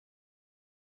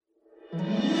Is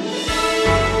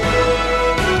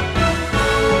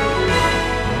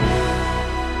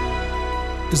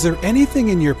there anything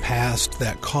in your past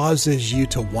that causes you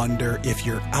to wonder if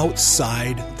you're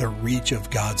outside the reach of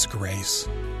God's grace?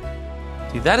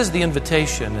 See, that is the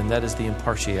invitation, and that is the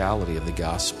impartiality of the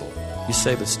gospel. You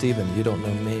say, but Stephen, you don't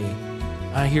know me.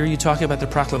 I hear you talking about the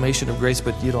proclamation of grace,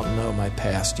 but you don't know my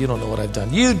past. You don't know what I've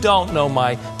done. You don't know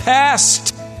my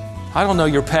past. I don't know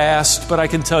your past, but I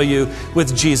can tell you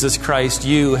with Jesus Christ,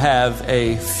 you have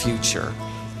a future.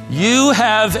 You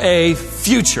have a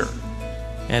future.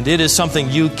 And it is something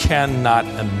you cannot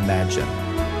imagine.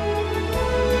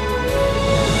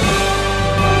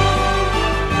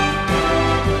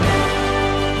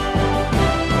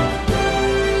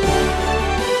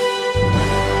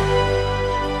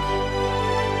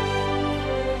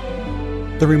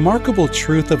 The remarkable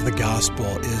truth of the gospel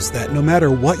is that no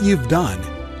matter what you've done,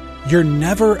 you're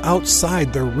never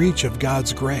outside the reach of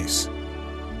God's grace.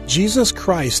 Jesus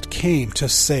Christ came to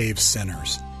save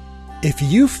sinners. If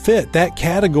you fit that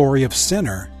category of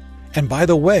sinner, and by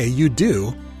the way, you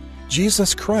do,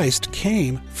 Jesus Christ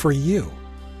came for you.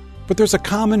 But there's a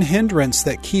common hindrance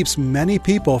that keeps many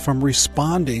people from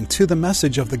responding to the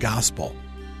message of the gospel.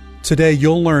 Today,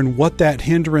 you'll learn what that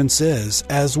hindrance is,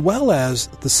 as well as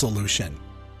the solution.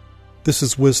 This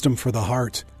is Wisdom for the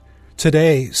Heart.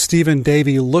 Today, Stephen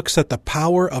Davey looks at the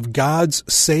power of God's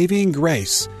saving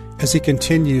grace as he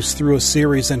continues through a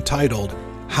series entitled,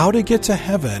 How to Get to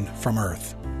Heaven from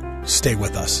Earth. Stay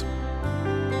with us.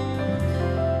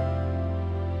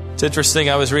 It's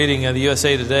interesting, I was reading the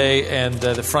USA Today, and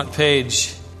the front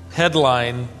page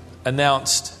headline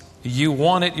announced, "You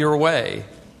want it your way."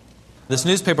 This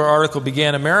newspaper article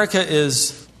began, America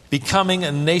is becoming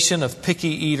a nation of picky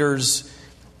eaters,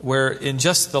 where in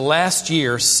just the last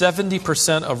year,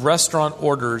 70% of restaurant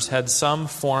orders had some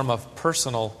form of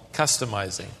personal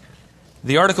customizing.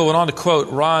 The article went on to quote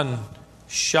Ron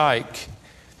Shaich,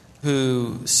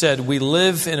 who said, "We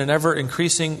live in an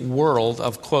ever-increasing world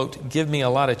of," quote, "give me a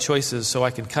lot of choices so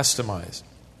I can customize."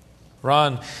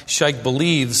 Ron Shaich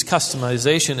believes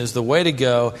customization is the way to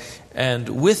go, and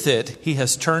with it, he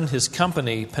has turned his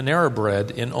company, Panera Bread,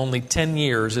 in only 10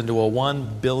 years into a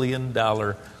 $1 billion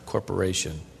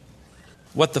corporation.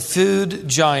 What the food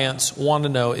giants want to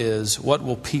know is, what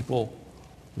will people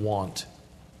want?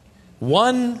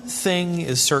 One thing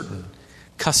is certain: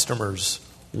 customers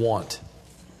want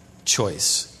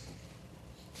choice.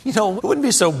 You know, it wouldn't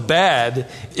be so bad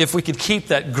if we could keep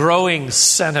that growing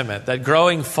sentiment, that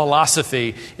growing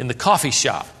philosophy in the coffee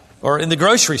shop or in the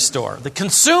grocery store. The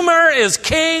consumer is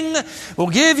king. We'll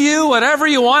give you whatever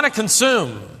you want to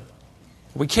consume.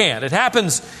 We can't. It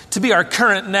happens to be our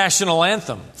current national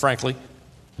anthem, frankly.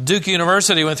 Duke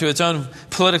University went through its own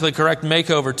politically correct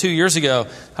makeover 2 years ago.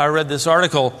 I read this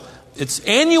article. It's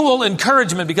annual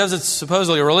encouragement because it's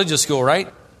supposedly a religious school, right?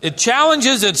 It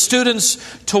challenges its students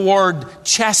toward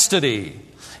chastity.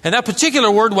 And that particular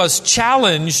word was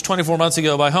challenged 24 months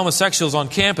ago by homosexuals on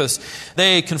campus.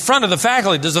 They confronted the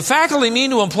faculty. Does the faculty mean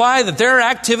to imply that their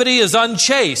activity is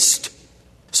unchaste?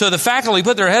 So the faculty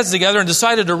put their heads together and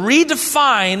decided to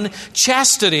redefine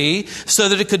chastity so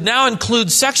that it could now include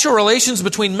sexual relations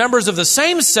between members of the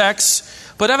same sex,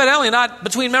 but evidently not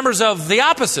between members of the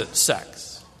opposite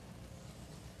sex.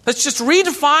 Let's just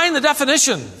redefine the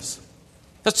definitions.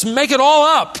 Let's make it all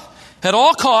up at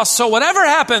all costs, so whatever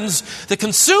happens, the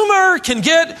consumer can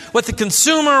get what the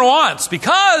consumer wants,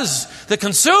 because the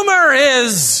consumer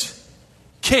is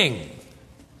king.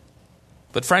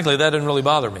 But frankly, that didn't really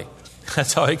bother me.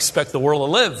 That's how I expect the world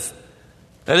to live.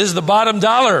 That is the bottom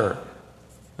dollar.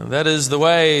 And that is the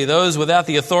way those without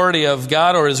the authority of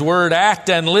God or His Word act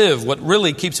and live. What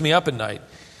really keeps me up at night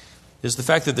is the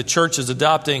fact that the church is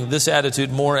adopting this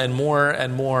attitude more and more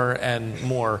and more and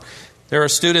more. There are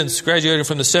students graduating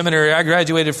from the seminary I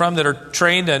graduated from that are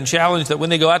trained and challenged that when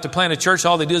they go out to plant a church,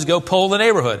 all they do is go poll the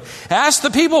neighborhood. Ask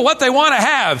the people what they want to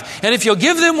have, and if you'll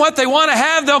give them what they want to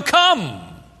have, they'll come.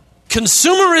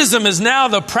 Consumerism is now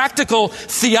the practical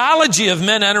theology of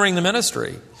men entering the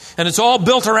ministry. And it's all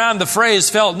built around the phrase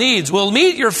felt needs. We'll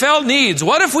meet your felt needs.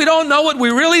 What if we don't know what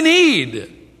we really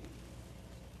need?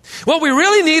 What we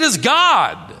really need is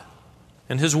God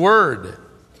and His Word.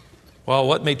 Well,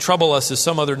 what may trouble us is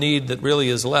some other need that really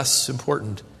is less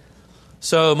important.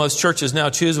 So most churches now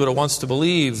choose what it wants to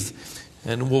believe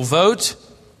and will vote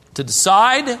to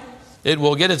decide. It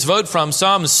will get its vote from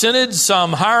some synod,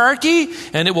 some hierarchy,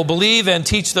 and it will believe and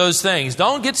teach those things.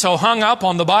 Don't get so hung up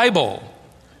on the Bible.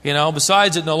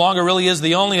 Besides, it no longer really is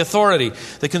the only authority.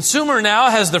 The consumer now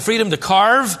has the freedom to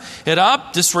carve it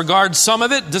up, disregard some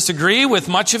of it, disagree with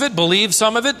much of it, believe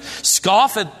some of it,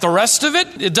 scoff at the rest of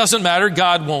it. It doesn't matter.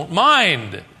 God won't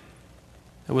mind.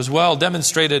 It was well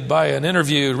demonstrated by an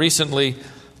interview recently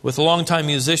with a longtime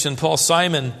musician, Paul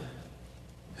Simon,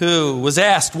 who was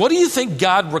asked, "What do you think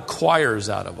God requires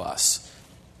out of us?"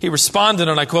 He responded,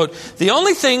 and I quote, "The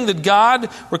only thing that God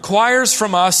requires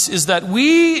from us is that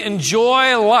we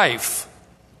enjoy life."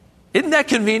 Isn't that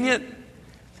convenient?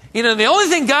 The only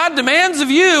thing God demands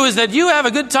of you is that you have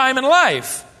a good time in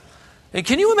life. And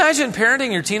can you imagine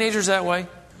parenting your teenagers that way,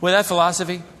 with that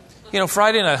philosophy?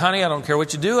 Friday night, honey, I don't care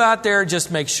what you do out there,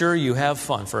 just make sure you have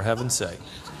fun, for heaven's sake.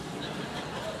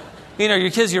 Your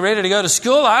kids, you ready to go to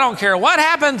school? I don't care what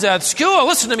happens at school.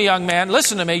 Listen to me, young man,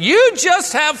 listen to me. You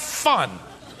just have fun.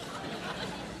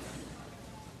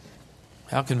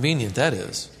 How convenient that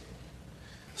is.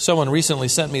 Someone recently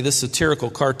sent me this satirical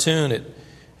cartoon. It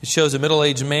shows a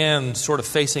middle-aged man sort of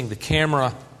facing the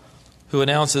camera who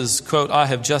announces, quote, "I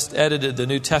have just edited the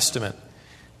New Testament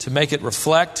to make it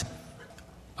reflect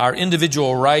our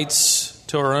individual rights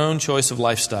to our own choice of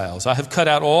lifestyles. I have cut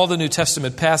out all the New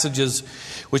Testament passages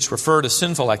which refer to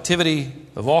sinful activity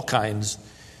of all kinds.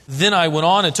 Then I went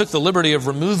on and took the liberty of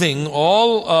removing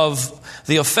all of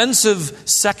the offensive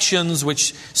sections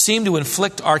which seem to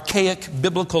inflict archaic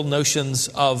biblical notions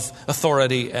of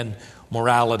authority and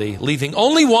morality, leaving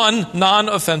only one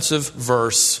non-offensive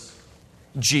verse: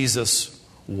 Jesus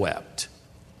wept."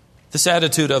 This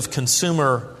attitude of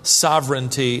consumer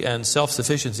sovereignty and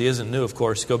self-sufficiency isn't new, of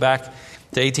course. Go back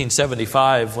to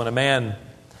 1875 when a man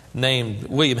named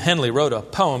William Henley wrote a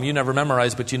poem you never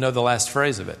memorized, but you know the last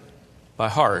phrase of it by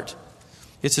heart.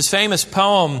 It's his famous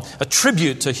poem, a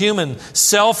tribute to human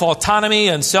self-autonomy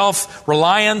and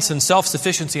self-reliance and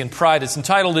self-sufficiency and pride. It's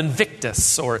entitled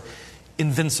Invictus, or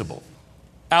Invincible.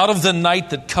 "Out of the night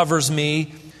that covers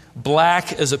me,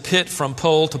 black as a pit from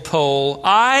pole to pole,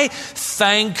 I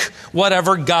thank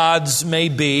whatever gods may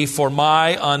be for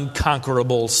my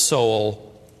unconquerable soul.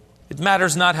 It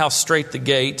matters not how straight the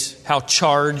gate, how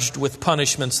charged with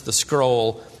punishments the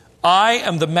scroll. I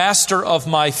am the master of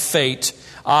my fate.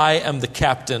 I am the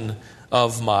captain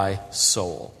of my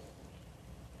soul."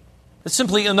 It's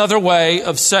simply another way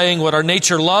of saying what our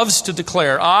nature loves to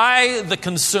declare: I, the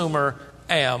consumer,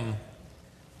 am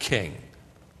king.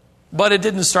 But it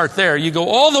didn't start there. You go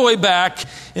all the way back,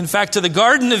 in fact, to the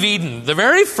Garden of Eden. The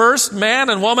very first man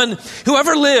and woman who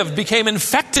ever lived became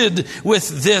infected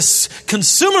with this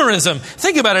consumerism.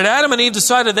 Think about it. Adam and Eve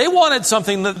decided they wanted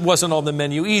something that wasn't on the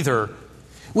menu either.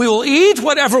 We will eat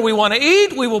whatever we want to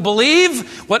eat. We will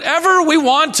believe whatever we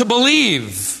want to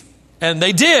believe. And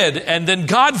they did. And then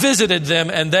God visited them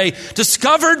and they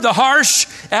discovered the harsh,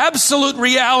 absolute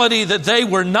reality that they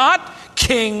were not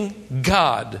king.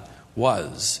 God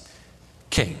was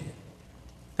king.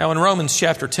 Now in Romans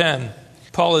chapter 10,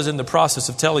 Paul is in the process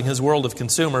of telling his world of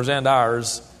consumers and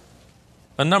ours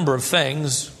a number of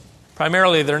things.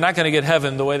 Primarily, they're not going to get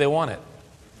heaven the way they want it.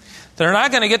 They're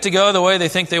not going to get to go the way they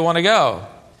think they want to go.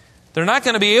 They're not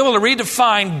going to be able to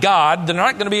redefine God. They're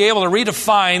not going to be able to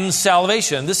redefine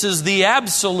salvation. This is the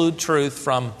absolute truth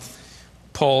from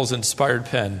Paul's inspired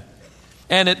pen.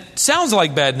 And it sounds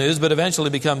like bad news, but eventually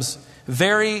becomes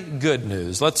very good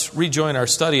news. Let's rejoin our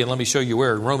study and let me show you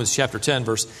where. In Romans chapter 10,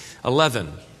 verse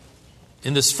 11.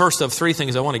 In this first of three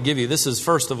things I want to give you, this is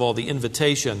first of all the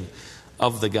invitation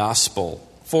of the gospel.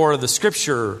 For the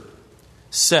scripture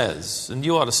says, and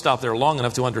you ought to stop there long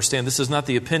enough to understand, this is not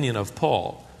the opinion of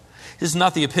Paul. This is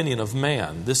not the opinion of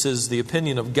man. This is the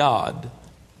opinion of God.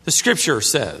 The scripture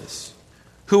says,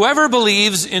 whoever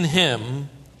believes in him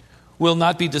will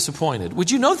not be disappointed. Would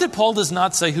you note that Paul does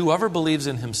not say whoever believes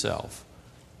in himself?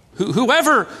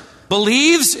 Whoever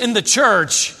believes in the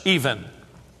church even.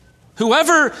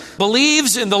 Whoever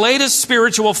believes in the latest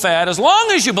spiritual fad, as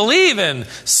long as you believe in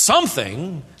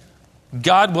something,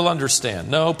 God will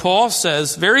understand. No, Paul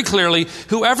says very clearly,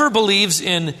 whoever believes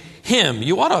in him.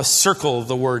 You ought to circle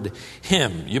the word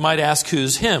him. You might ask,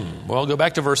 who's him? Well, go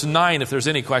back to verse 9 if there's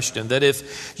any question. That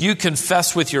if you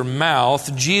confess with your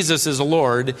mouth Jesus is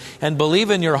Lord and believe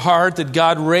in your heart that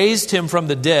God raised him from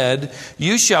the dead,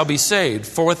 you shall be saved.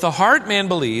 For with the heart man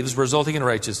believes, resulting in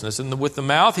righteousness, and with the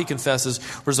mouth he confesses,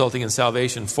 resulting in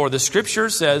salvation. For the scripture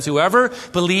says, whoever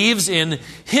believes in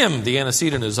him, the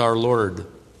antecedent is our Lord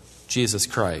Jesus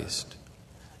Christ.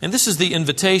 And this is the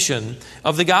invitation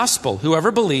of the gospel,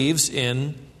 whoever believes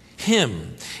in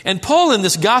him. And Paul in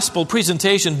this gospel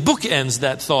presentation bookends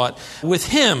that thought with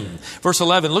him. Verse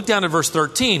 11, look down at verse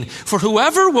 13. For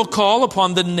whoever will call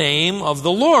upon the name of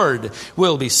the Lord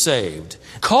will be saved.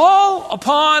 Call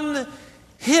upon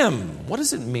Him. What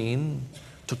does it mean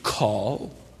to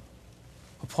call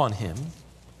upon Him?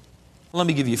 Let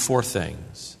me give you 4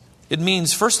 things. It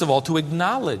means, first of all, to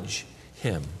acknowledge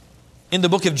Him. In the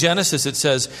book of Genesis, it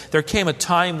says, there came a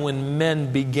time when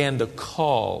men began to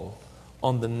call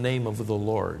on the name of the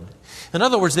Lord. In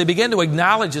other words, they began to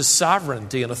acknowledge His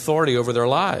sovereignty and authority over their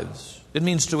lives. It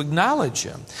means to acknowledge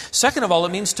Him. Second of all,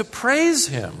 it means to praise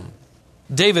Him.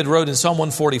 David wrote in Psalm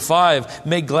 145,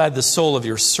 make glad the soul of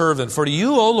your servant. For to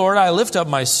you, O Lord, I lift up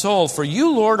my soul. For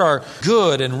you, Lord, are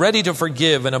good and ready to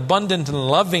forgive and abundant in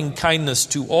loving kindness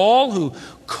to all who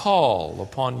call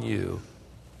upon you.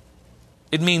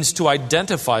 It means to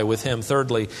identify with Him.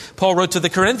 Thirdly, Paul wrote to the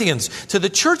Corinthians, to the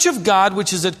church of God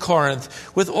which is at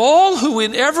Corinth, with all who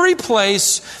in every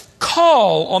place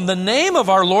call on the name of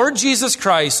our Lord Jesus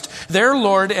Christ, their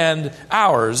Lord and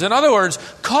ours. In other words,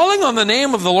 calling on the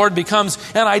name of the Lord becomes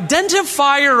an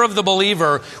identifier of the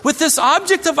believer with this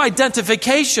object of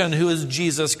identification who is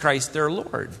Jesus Christ, their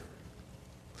Lord.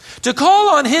 To call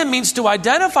on Him means to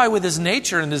identify with His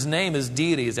nature and His name, His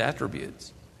deity, His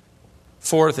attributes.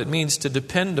 Fourth, it means to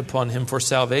depend upon Him for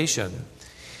salvation.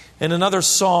 In another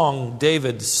song,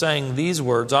 David sang these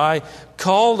words, I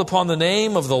called upon the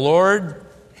name of the Lord.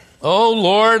 O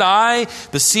Lord, I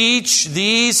beseech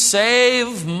Thee,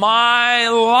 save my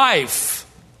life.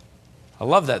 I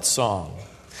love that song.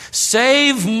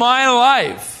 Save my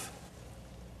life.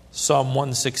 Psalm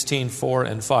 116, 4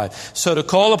 and 5. So to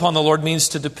call upon the Lord means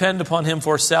to depend upon Him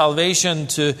for salvation,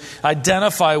 to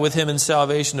identify with Him in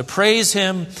salvation, to praise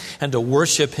Him, and to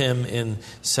worship Him in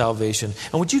salvation.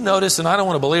 And would you notice, and I don't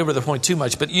want to belabor the point too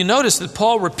much, but you notice that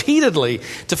Paul repeatedly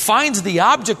defines the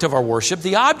object of our worship,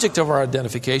 the object of our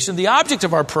identification, the object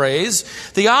of our praise,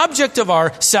 the object of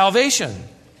our salvation.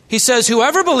 He says,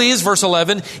 whoever believes, verse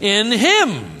 11, in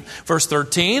Him. Verse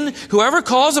 13, whoever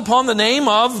calls upon the name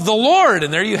of the Lord.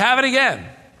 And there you have it again.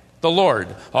 The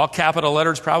Lord. All capital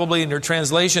letters probably in your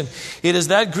translation. It is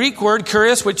that Greek word,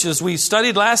 kurios, which as we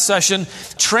studied last session,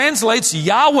 translates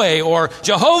Yahweh or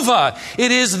Jehovah.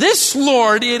 It is this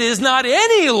Lord. It is not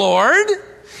any Lord.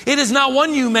 It is not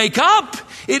one you make up.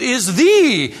 It is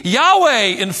the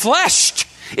Yahweh enfleshed.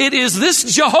 It is this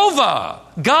Jehovah,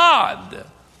 God,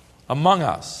 among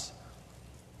us.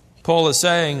 Paul is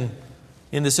saying,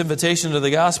 in this invitation to the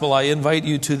gospel, I invite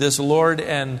you to this Lord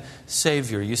and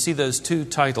Savior. You see those 2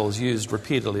 titles used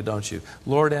repeatedly, don't you?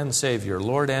 Lord and Savior,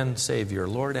 Lord and Savior,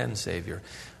 Lord and Savior.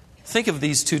 Think of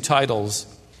these 2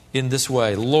 titles in this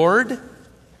way. Lord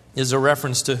is a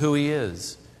reference to who He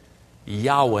is.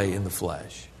 Yahweh in the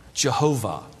flesh.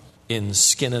 Jehovah in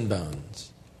skin and bones.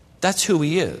 That's who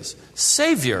He is.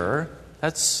 Savior,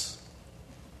 that's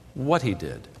what He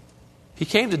did. He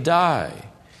came to die,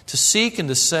 to seek and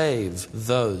to save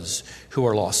those who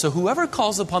are lost. So whoever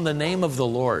calls upon the name of the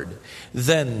Lord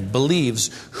then believes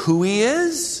who He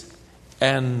is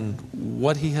and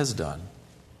what He has done.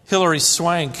 Hilary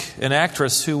Swank, an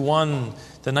actress who won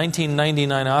the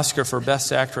 1999 Oscar for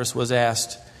Best Actress, was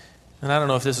asked, and I don't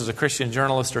know if this is a Christian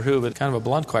journalist or who, but kind of a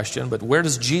blunt question, but where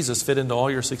does Jesus fit into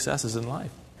all your successes in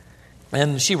life?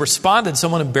 And she responded,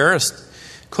 somewhat embarrassed,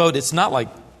 quote, it's not like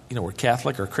we're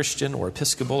Catholic or Christian or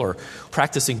Episcopal or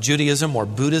practicing Judaism or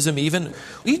Buddhism even.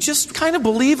 We just kind of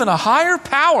believe in a higher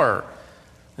power.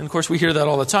 And of course we hear that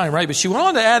all the time, right? But she went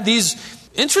on to add these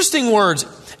interesting words.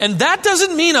 And that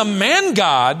doesn't mean a man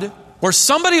God or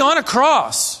somebody on a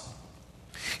cross.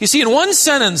 You see, in one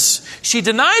sentence, she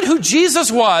denied who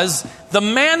Jesus was, the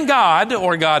man God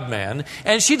or God man,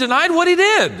 and she denied what He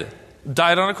did.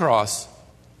 Died on a cross.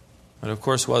 And of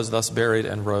course was thus buried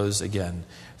and rose again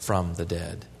from the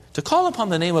dead. To call upon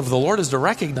the name of the Lord is to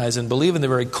recognize and believe in the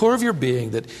very core of your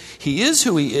being that He is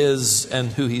who He is and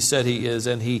who He said He is,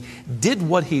 and He did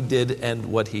what He did and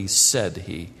what He said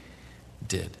He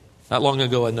did. Not long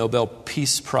ago, a Nobel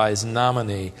Peace Prize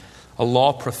nominee, a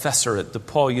law professor at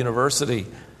DePaul University,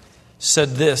 said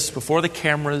this before the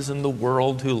cameras and the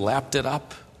world who lapped it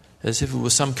up as if it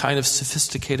was some kind of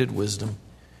sophisticated wisdom.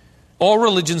 All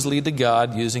religions lead to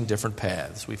God using different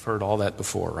paths. We've heard all that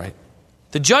before, right?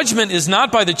 The judgment is not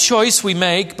by the choice we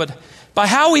make, but by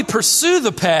how we pursue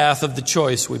the path of the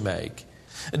choice we make.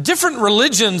 Different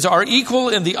religions are equal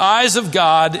in the eyes of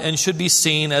God and should be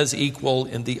seen as equal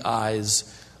in the eyes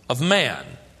of man.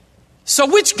 So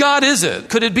which God is it?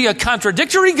 Could it be a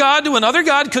contradictory God to another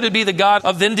God? Could it be the god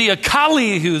of India,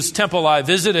 Kali, whose temple I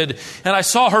visited, and I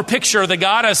saw her picture, the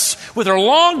goddess with her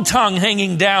long tongue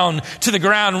hanging down to the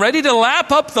ground, ready to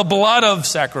lap up the blood of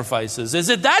sacrifices? Is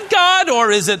it that God, or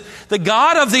is it the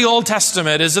God of the Old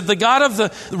Testament? Is it the God of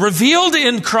the revealed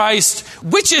in Christ?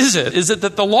 Which is it? Is it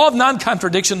that the law of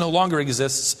non-contradiction no longer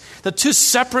exists? That two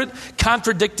separate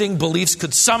contradicting beliefs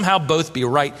could somehow both be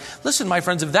right? Listen, my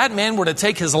friends, if that man were to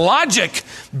take his logic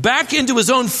back into his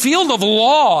own field of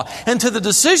law and to the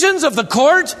decisions of the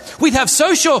court, we'd have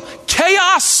social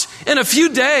chaos in a few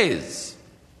days.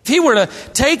 If he were to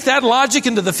take that logic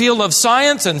into the field of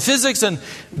science and physics and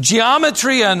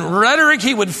geometry and rhetoric,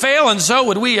 he would fail, and so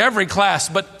would we every class.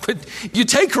 But you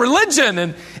take religion,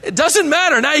 and it doesn't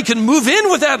matter. Now you can move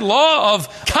in with that law of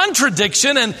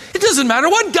contradiction, and it doesn't matter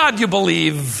what God you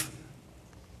believe.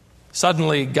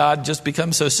 Suddenly, God just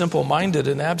becomes so simple-minded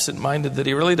and absent-minded that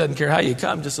he really doesn't care how you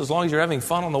come, just as long as you're having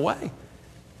fun on the way.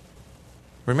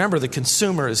 Remember, the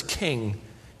consumer is king,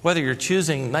 whether you're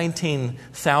choosing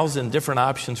 19,000 different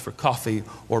options for coffee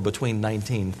or between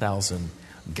 19,000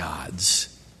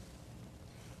 gods.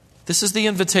 This is the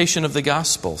invitation of the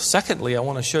gospel. Secondly, I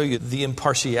want to show you the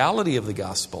impartiality of the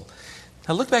gospel.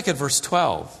 Now look back at verse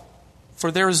 12.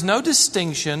 For there is no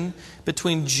distinction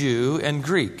between Jew and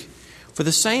Greek, for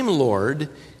the same Lord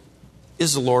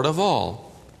is the Lord of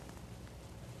all.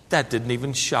 That didn't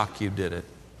even shock you, did it?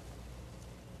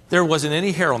 There wasn't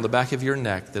any hair on the back of your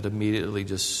neck that immediately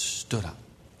just stood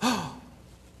up.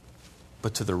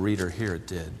 But to the reader here it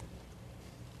did.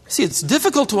 See, it's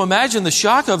difficult to imagine the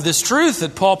shock of this truth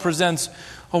that Paul presents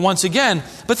once again.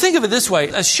 But think of it this way.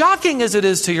 As shocking as it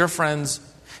is to your friends,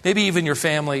 maybe even your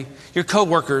family, your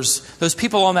co-workers, those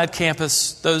people on that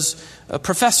campus, those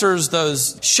professors,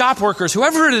 those shop workers,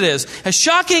 whoever it is, as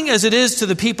shocking as it is to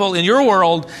the people in your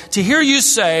world to hear you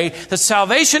say that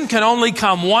salvation can only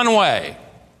come one way,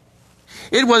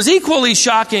 it was equally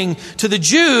shocking to the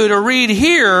Jew to read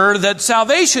here that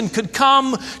salvation could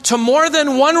come to more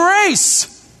than one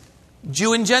race,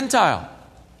 Jew and Gentile.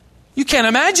 You can't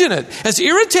imagine it. As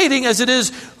irritating as it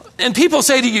is, and people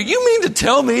say to you, you mean to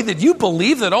tell me that you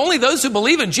believe that only those who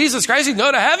believe in Jesus Christ can go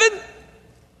to heaven?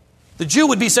 The Jew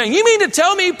would be saying, you mean to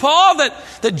tell me, Paul, that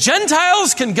the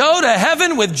Gentiles can go to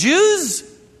heaven with Jews?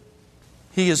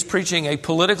 He is preaching a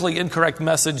politically incorrect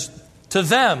message to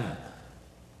them.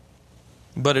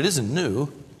 But it isn't new.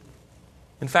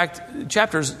 In fact,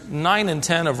 chapters 9 and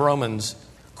 10 of Romans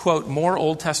quote more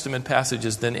Old Testament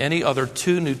passages than any other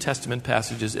two New Testament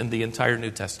passages in the entire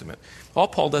New Testament. All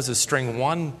Paul does is string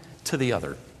one to the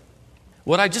other.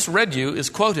 What I just read you is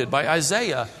quoted by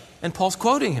Isaiah, and Paul's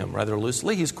quoting him rather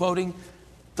loosely. He's quoting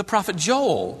the prophet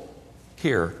Joel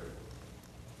here.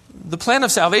 The plan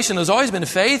of salvation has always been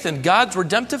faith in God's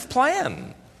redemptive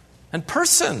plan and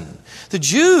person. The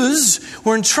Jews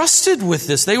were entrusted with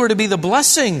this. They were to be the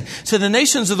blessing to the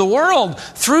nations of the world.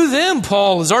 Through them,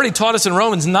 Paul has already taught us in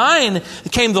Romans 9,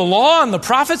 came the law and the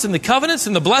prophets and the covenants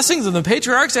and the blessings and the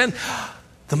patriarchs and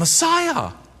the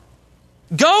Messiah.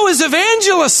 Go as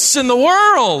evangelists in the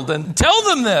world and tell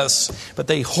them this. But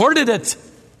they hoarded it.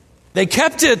 They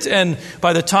kept it. And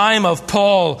by the time of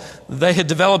Paul, they had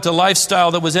developed a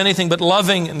lifestyle that was anything but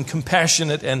loving and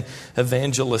compassionate and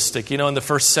evangelistic. You know, in the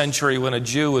first century, when a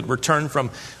Jew would return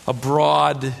from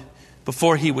abroad,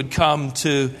 before he would come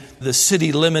to the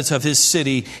city limits of his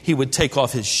city, he would take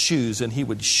off his shoes and he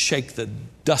would shake the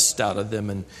dust out of them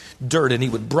and dirt, and he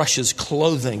would brush his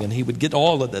clothing and he would get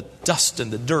all of the dust and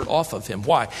the dirt off of him.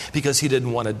 Why? Because he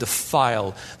didn't want to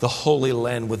defile the Holy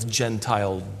Land with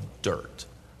Gentile dirt.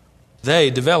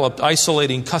 They developed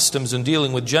isolating customs in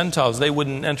dealing with Gentiles. They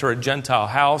wouldn't enter a Gentile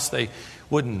house. They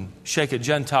wouldn't shake a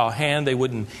Gentile hand. They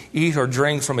wouldn't eat or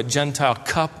drink from a Gentile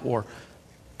cup or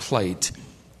plate.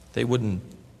 They wouldn't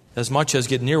as much as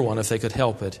get near one if they could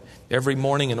help it. Every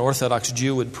morning an Orthodox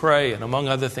Jew would pray, and among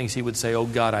other things he would say, "Oh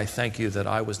God, I thank you that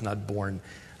I was not born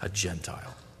a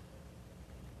Gentile."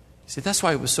 See, that's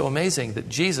why it was so amazing that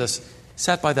Jesus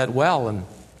sat by that well, and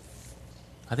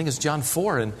I think it's John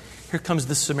 4, and here comes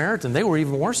the Samaritan. They were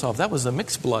even worse off. That was a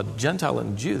mixed blood, Gentile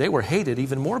and Jew. They were hated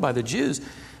even more by the Jews.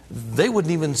 They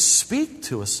wouldn't even speak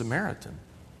to a Samaritan.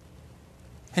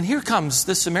 And here comes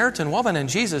this Samaritan woman, and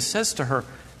Jesus says to her,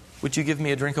 "Would you give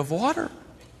me a drink of water?"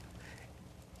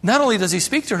 Not only does he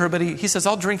speak to her, but he says,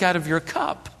 "I'll drink out of your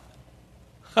cup."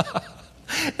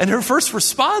 And her first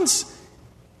response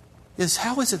is,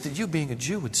 "How is it that you, being a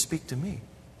Jew, would speak to me?"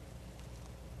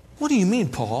 "What do you mean,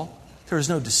 Paul? There is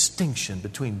no distinction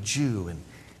between Jew and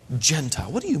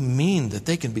Gentile. What do you mean that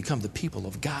they can become the people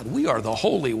of God? We are the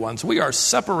holy ones. We are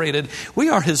separated. We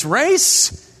are his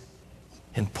race."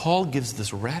 And Paul gives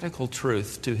this radical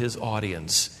truth to his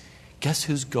audience. Guess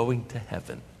who's going to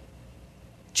heaven?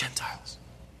 Gentiles,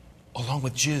 along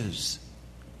with Jews,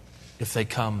 if they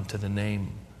come to the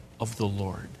name of the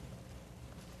Lord.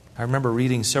 I remember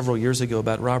reading several years ago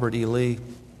about Robert E. Lee,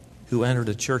 who entered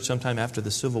a church sometime after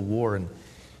the Civil War, and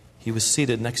he was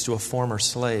seated next to a former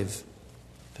slave.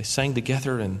 They sang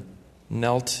together and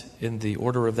knelt in the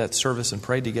order of that service and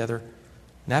prayed together.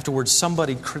 And afterwards,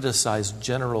 somebody criticized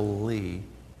General Lee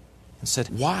and said,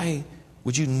 "Why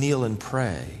would you kneel and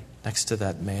pray next to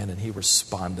that man?" And he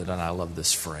responded, and I love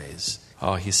this phrase.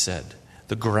 Oh, he said,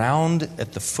 "The ground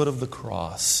at the foot of the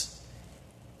cross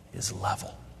is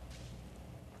level."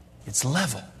 It's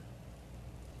level.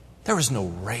 There is no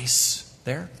race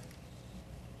there.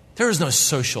 There is no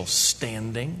social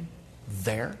standing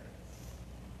there.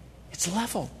 It's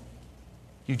level.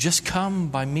 You just come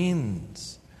by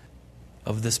means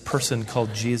of this person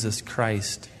called Jesus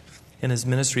Christ. In his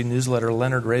ministry newsletter,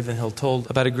 Leonard Ravenhill told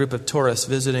about a group of tourists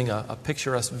visiting a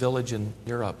picturesque village in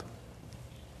Europe.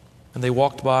 And they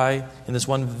walked by in this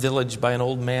one village by an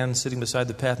old man sitting beside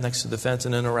the path next to the fence,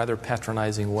 and in a rather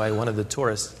patronizing way, one of the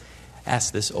tourists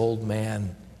asked this old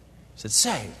man, said,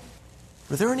 "Say,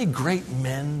 were there any great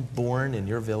men born in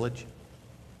your village?"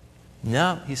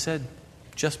 "No," he said,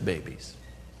 "just babies."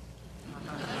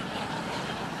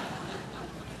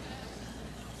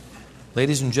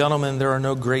 Ladies and gentlemen, there are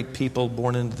no great people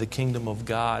born into the kingdom of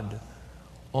God,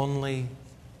 only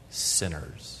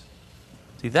sinners.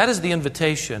 See, that is the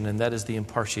invitation and that is the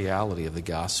impartiality of the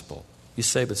gospel. You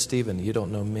say, "But Stephen, you don't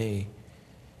know me."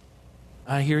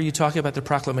 I hear you talking about the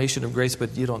proclamation of grace,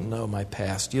 but you don't know my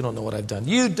past. You don't know what I've done.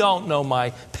 You don't know my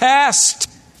past.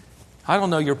 I don't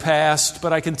know your past,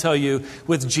 but I can tell you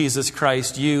with Jesus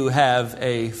Christ, you have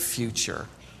a future.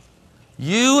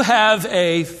 You have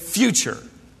a future.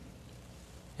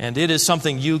 And it is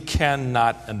something you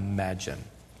cannot imagine.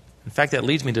 In fact, that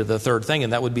leads me to the third thing,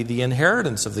 and that would be the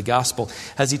inheritance of the gospel.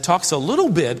 As he talks a little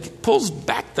bit, pulls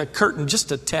back the curtain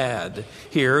just a tad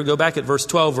here. Go back at verse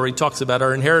 12 where he talks about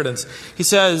our inheritance. He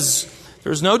says,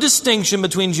 "There's no distinction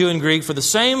between Jew and Greek, for the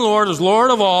same Lord is Lord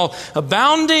of all,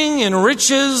 abounding in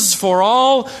riches for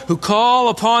all who call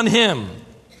upon him."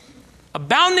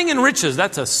 Abounding in riches,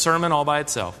 that's a sermon all by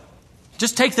itself.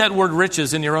 Just take that word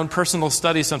riches in your own personal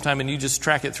study sometime and you just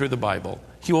track it through the Bible.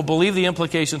 You will believe the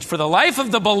implications for the life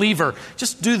of the believer.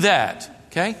 Just do that,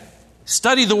 okay?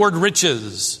 Study the word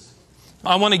riches.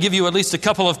 I want to give you at least a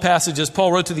couple of passages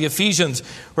Paul wrote to the Ephesians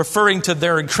referring to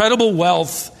their incredible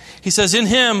wealth. He says, "In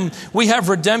him we have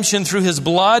redemption through his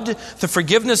blood, the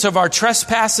forgiveness of our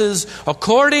trespasses,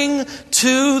 according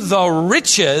to the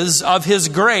riches of his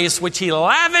grace, which he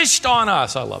lavished on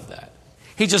us." I love that.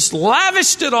 He just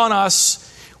lavished it on us.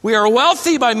 We are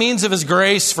wealthy by means of his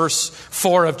grace. Verse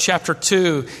 4 of chapter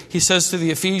 2, he says to the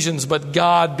Ephesians, "But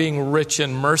God, being rich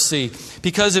in mercy,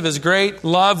 because of his great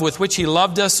love with which he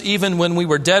loved us, even when we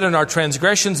were dead in our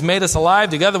transgressions, made us alive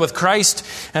together with Christ,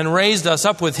 and raised us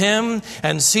up with him,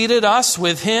 and seated us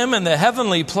with him in the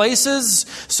heavenly places,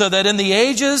 so that in the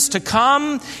ages to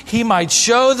come he might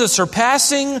show the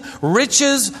surpassing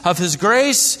riches of his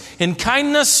grace in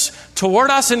kindness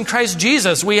toward us in Christ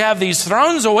Jesus." We have these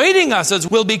thrones awaiting us as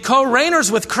we'll be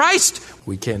co-reigners with Christ.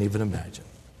 We can't even imagine.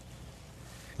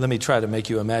 Let me try to make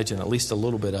you imagine at least a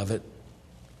little bit of it.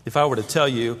 If I were to tell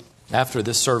you after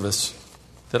this service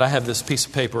that I have this piece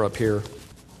of paper up here,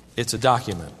 it's a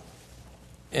document.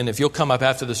 And if you'll come up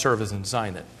after the service and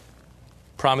sign it,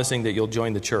 promising that you'll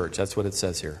join the church, that's what it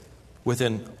says here.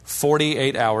 Within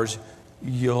 48 hours,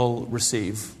 you'll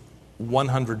receive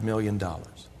 $100 million.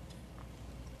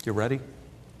 You ready?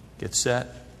 Get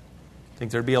set.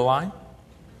 Think there'd be a line?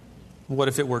 What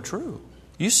if it were true?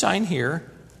 You sign here,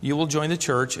 you will join the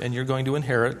church, and you're going to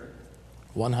inherit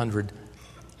 $100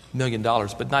 million.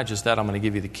 But not just that, I'm going to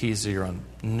give you the keys to your own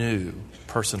new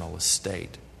personal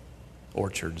estate,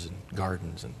 orchards and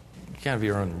gardens, and you can have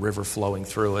your own river flowing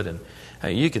through it.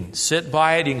 And you can sit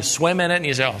by it, you can swim in it, and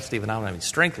you say, "Oh, Stephen, I don't have any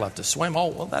strength left to swim." Oh,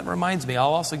 well, that reminds me, I'll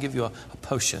also give you a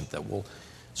potion that will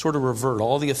sort of revert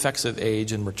all the effects of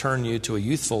age and return you to a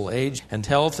youthful age and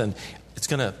health, and it's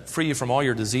going to free you from all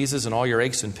your diseases and all your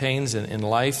aches and pains in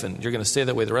life, and you're going to stay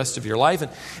that way the rest of your life.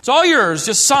 And it's all yours.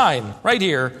 Just sign right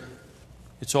here.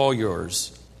 It's all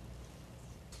yours.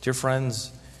 Dear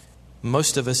friends,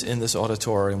 most of us in this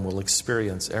auditorium will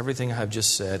experience everything I've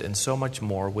just said and so much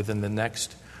more within the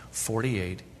next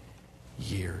 48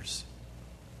 years.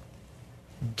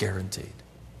 Guaranteed.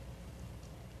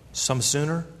 Some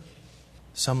sooner,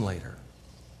 some later.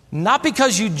 Not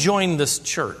because you joined this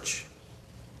church,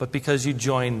 but because you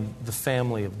joined the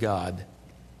family of God.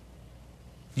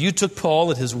 You took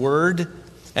Paul at his word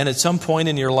And at some point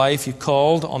in your life, you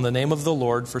called on the name of the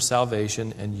Lord for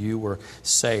salvation, and you were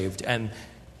saved. And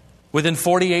within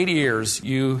 48 years,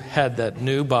 you had that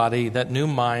new body, that new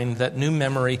mind, that new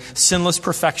memory, sinless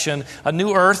perfection, a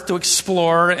new earth to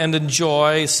explore and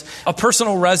enjoy, a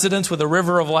personal residence with a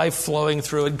river of life flowing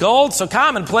through it. Gold, so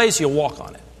commonplace, you walk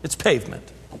on it. It's pavement.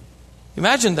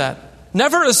 Imagine that.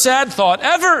 Never a sad thought,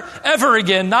 ever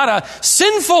again. Not a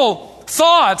sinful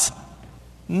thought.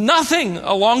 Nothing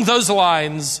along those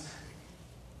lines.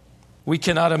 We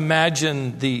cannot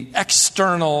imagine the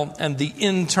external and the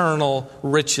internal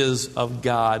riches of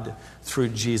God through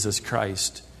Jesus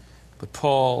Christ. But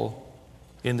Paul,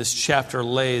 in this chapter,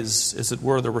 lays, as it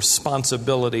were, the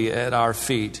responsibility at our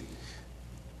feet.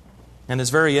 And it's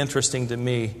very interesting to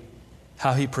me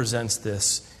how he presents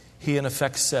this. He, in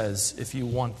effect, says, if you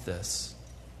want this,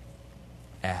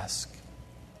 ask.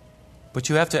 But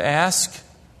you have to ask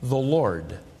the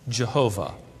Lord,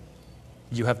 Jehovah.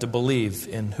 You have to believe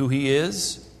in who He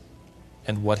is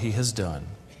and what He has done.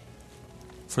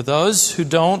 For those who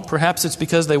don't, perhaps it's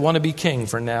because they want to be king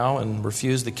for now and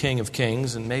refuse the King of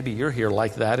Kings. And maybe you're here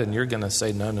like that and you're going to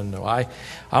say, no.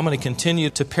 I'm going to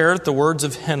continue to parrot the words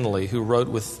of Henley, who wrote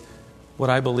with what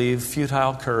I believe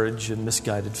futile courage and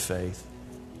misguided faith.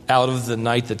 Out of the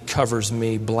night that covers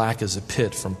me, black as a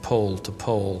pit from pole to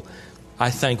pole, I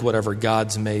thank whatever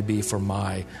gods may be for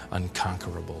my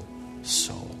unconquerable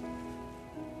soul.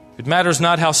 It matters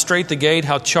not how straight the gate,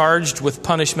 how charged with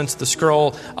punishments the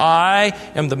scroll. I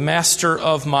am the master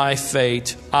of my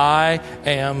fate. I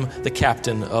am the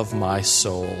captain of my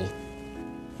soul.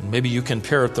 And maybe you can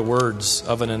parrot the words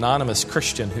of an anonymous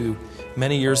Christian who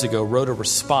many years ago wrote a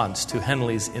response to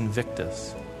Henley's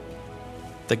Invictus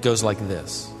that goes like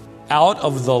this. Out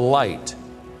of the light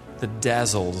that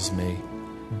dazzles me,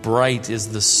 bright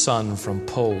is the sun from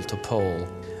pole to pole.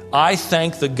 I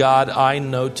thank the God I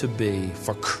know to be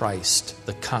for Christ,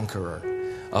 the conqueror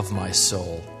of my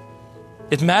soul.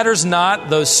 It matters not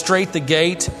though straight the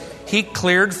gate, He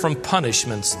cleared from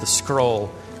punishments the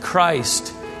scroll.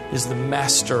 Christ is the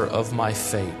master of my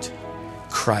fate.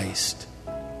 Christ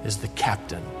is the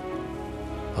captain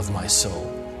of my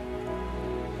soul.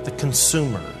 The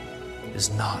consumer is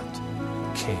not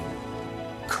king.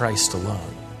 Christ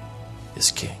alone is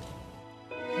king.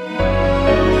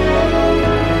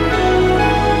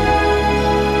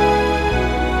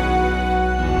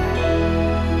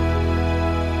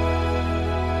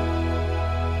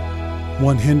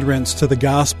 One hindrance to the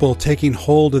gospel taking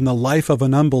hold in the life of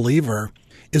an unbeliever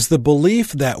is the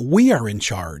belief that we are in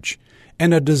charge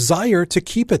and a desire to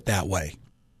keep it that way.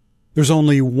 There's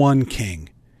only one King,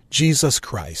 Jesus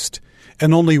Christ,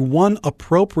 and only one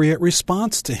appropriate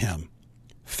response to Him,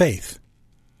 faith.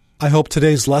 I hope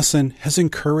today's lesson has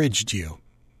encouraged you.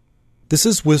 This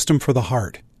is Wisdom for the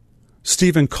Heart.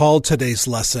 Stephen called today's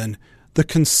lesson, The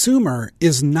Consumer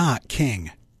is Not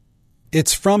King.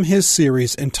 It's from his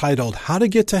series entitled How to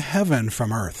Get to Heaven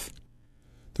from Earth.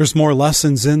 There's more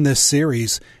lessons in this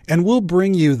series, and we'll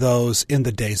bring you those in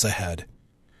the days ahead.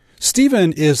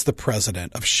 Stephen is the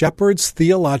president of Shepherd's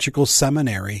Theological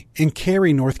Seminary in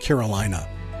Cary, North Carolina.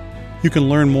 You can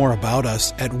learn more about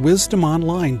us at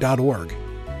wisdomonline.org.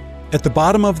 At the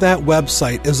bottom of that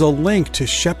website is a link to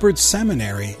Shepherd's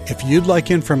Seminary if you'd like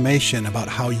information about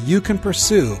how you can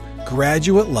pursue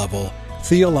graduate-level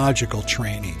theological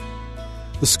training.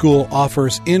 The school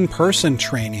offers in-person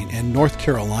training in North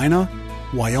Carolina,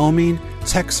 Wyoming,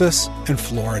 Texas, and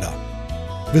Florida.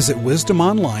 Visit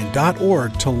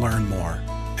wisdomonline.org to learn more.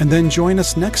 And then join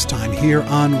us next time here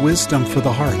on Wisdom for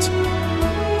the Heart.